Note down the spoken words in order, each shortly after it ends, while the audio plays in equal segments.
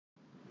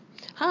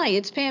Hi,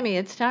 it's Pammy.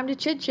 It's time to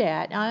chit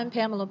chat. I'm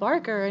Pamela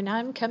Barker, and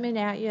I'm coming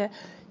at you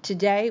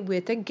today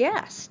with a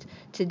guest.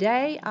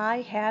 Today I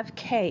have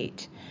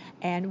Kate,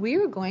 and we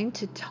are going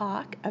to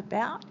talk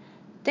about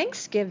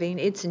Thanksgiving.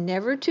 It's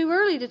never too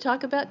early to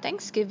talk about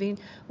Thanksgiving.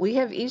 We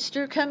have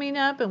Easter coming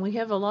up, and we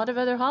have a lot of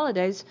other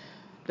holidays.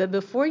 But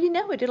before you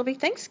know it, it'll be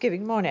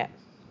Thanksgiving, won't it?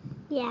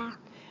 Yeah.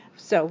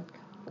 So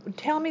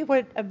tell me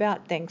what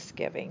about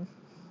Thanksgiving.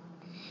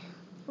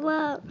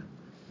 Well,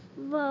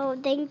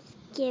 Thanksgiving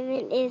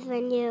is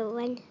when you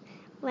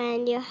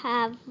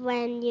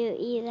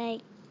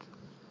eat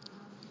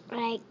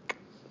like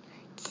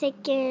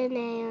chicken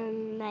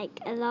and like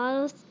a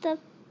lot of stuff,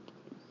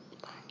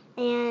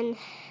 and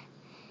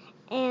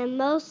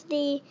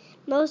mostly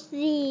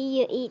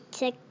you eat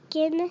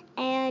chicken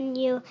and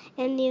you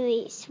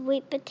eat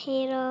sweet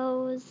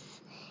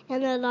potatoes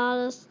and a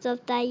lot of stuff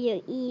that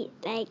you eat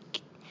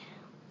like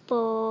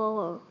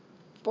for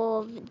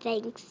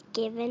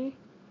Thanksgiving.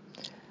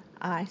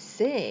 I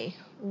see.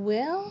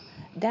 Well,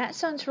 that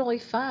sounds really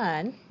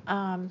fun.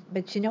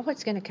 But you know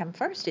what's going to come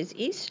first is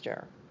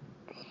Easter.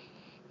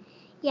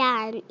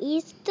 Yeah, and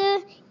Easter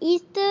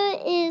is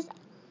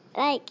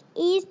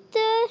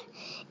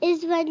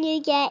when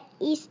you get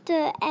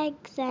Easter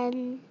eggs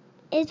and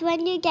is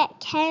when you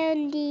get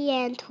candy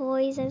and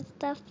toys and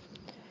stuff.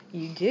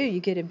 You do. You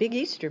get a big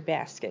Easter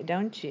basket,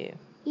 don't you?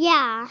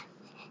 Yeah,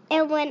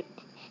 and when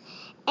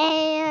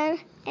I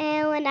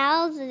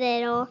was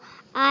little,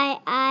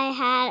 I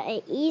had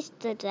an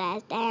Easter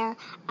dress, and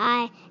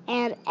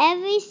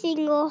every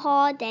single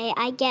holiday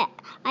I get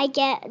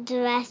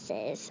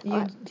dresses.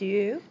 You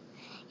do?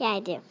 Yeah,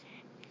 I do.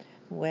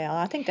 Well,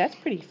 I think that's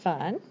pretty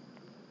fun.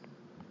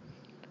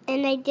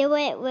 And I do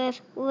it with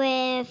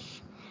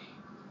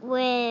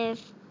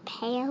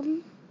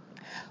Pam,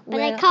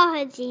 but I call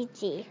her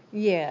Gigi.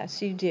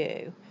 Yes, you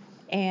do.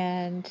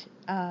 And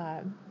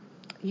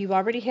you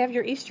already have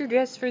your Easter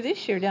dress for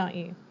this year, don't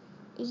you?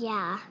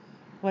 Yeah.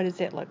 What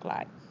does it look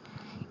like?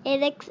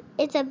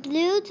 It's a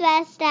blue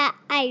dress that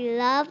I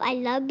love. I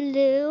love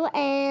blue,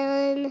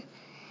 and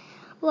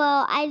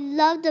well, I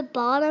love the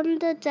bottom of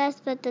the dress,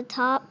 but the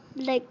top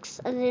looks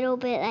a little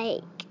bit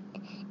like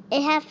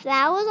it has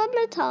flowers on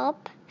the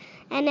top,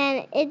 and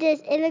then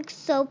it looks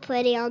so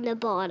pretty on the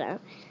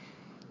bottom.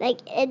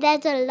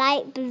 There's a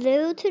light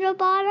blue to the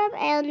bottom,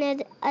 and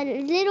there's a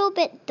little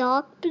bit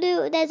dark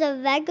blue. There's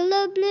a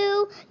regular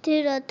blue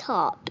to the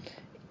top.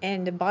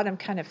 And the bottom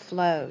kind of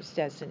flows,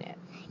 doesn't it?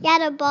 Yeah,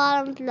 the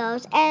bottom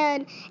flows,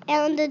 and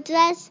the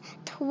dress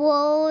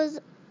twirls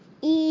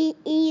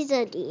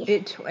easily.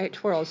 It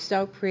twirls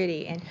so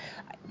pretty, and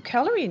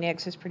coloring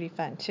eggs is pretty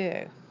fun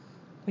too.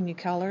 When you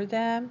color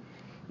them,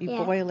 you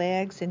boil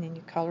eggs and then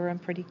you color them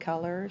pretty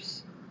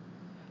colors.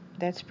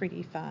 That's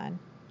pretty fun.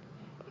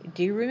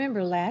 Do you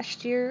remember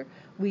last year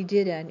we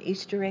did an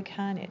Easter egg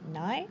hunt at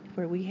night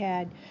where we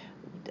had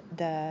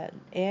the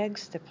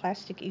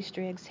plastic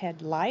Easter eggs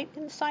had light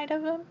inside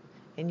of them,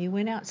 and you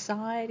went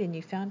outside and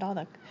you found all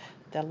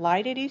the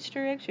lighted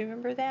Easter eggs. You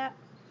remember that?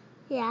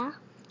 Yeah.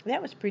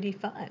 That was pretty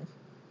fun.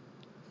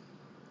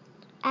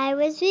 I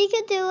wish we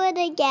could do it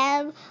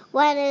again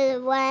when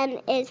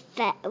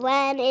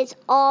it's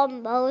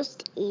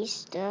almost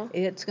Easter.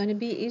 It's going to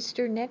be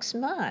Easter next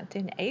month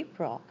in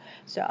April.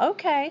 So,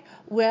 okay.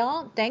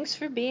 Well, thanks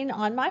for being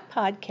on my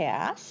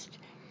podcast.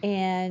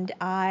 And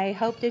I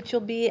hope that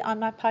you'll be on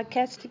my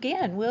podcast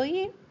again, will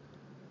you?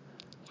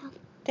 Yeah.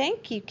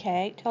 Thank you,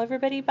 Kate. Tell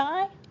everybody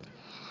bye.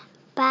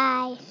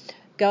 Bye.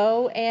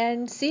 Go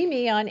and see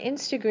me on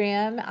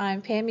Instagram.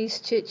 I'm Pammy's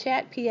Chit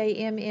Chat,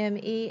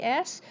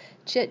 Pammes,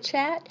 Chit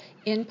Chat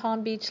in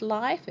Palm Beach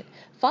Life.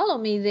 Follow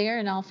me there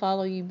and I'll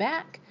follow you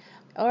back.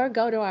 Or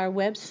go to our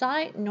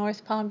website,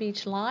 North Palm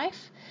Beach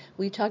Life.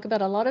 We talk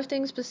about a lot of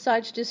things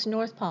besides just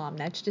North Palm.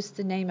 That's just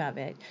the name of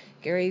it.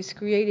 Gary's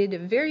created a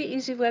very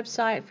easy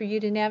website for you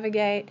to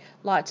navigate,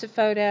 lots of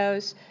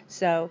photos.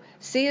 So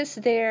see us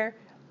there.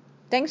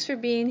 Thanks for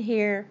being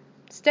here.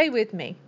 Stay with me.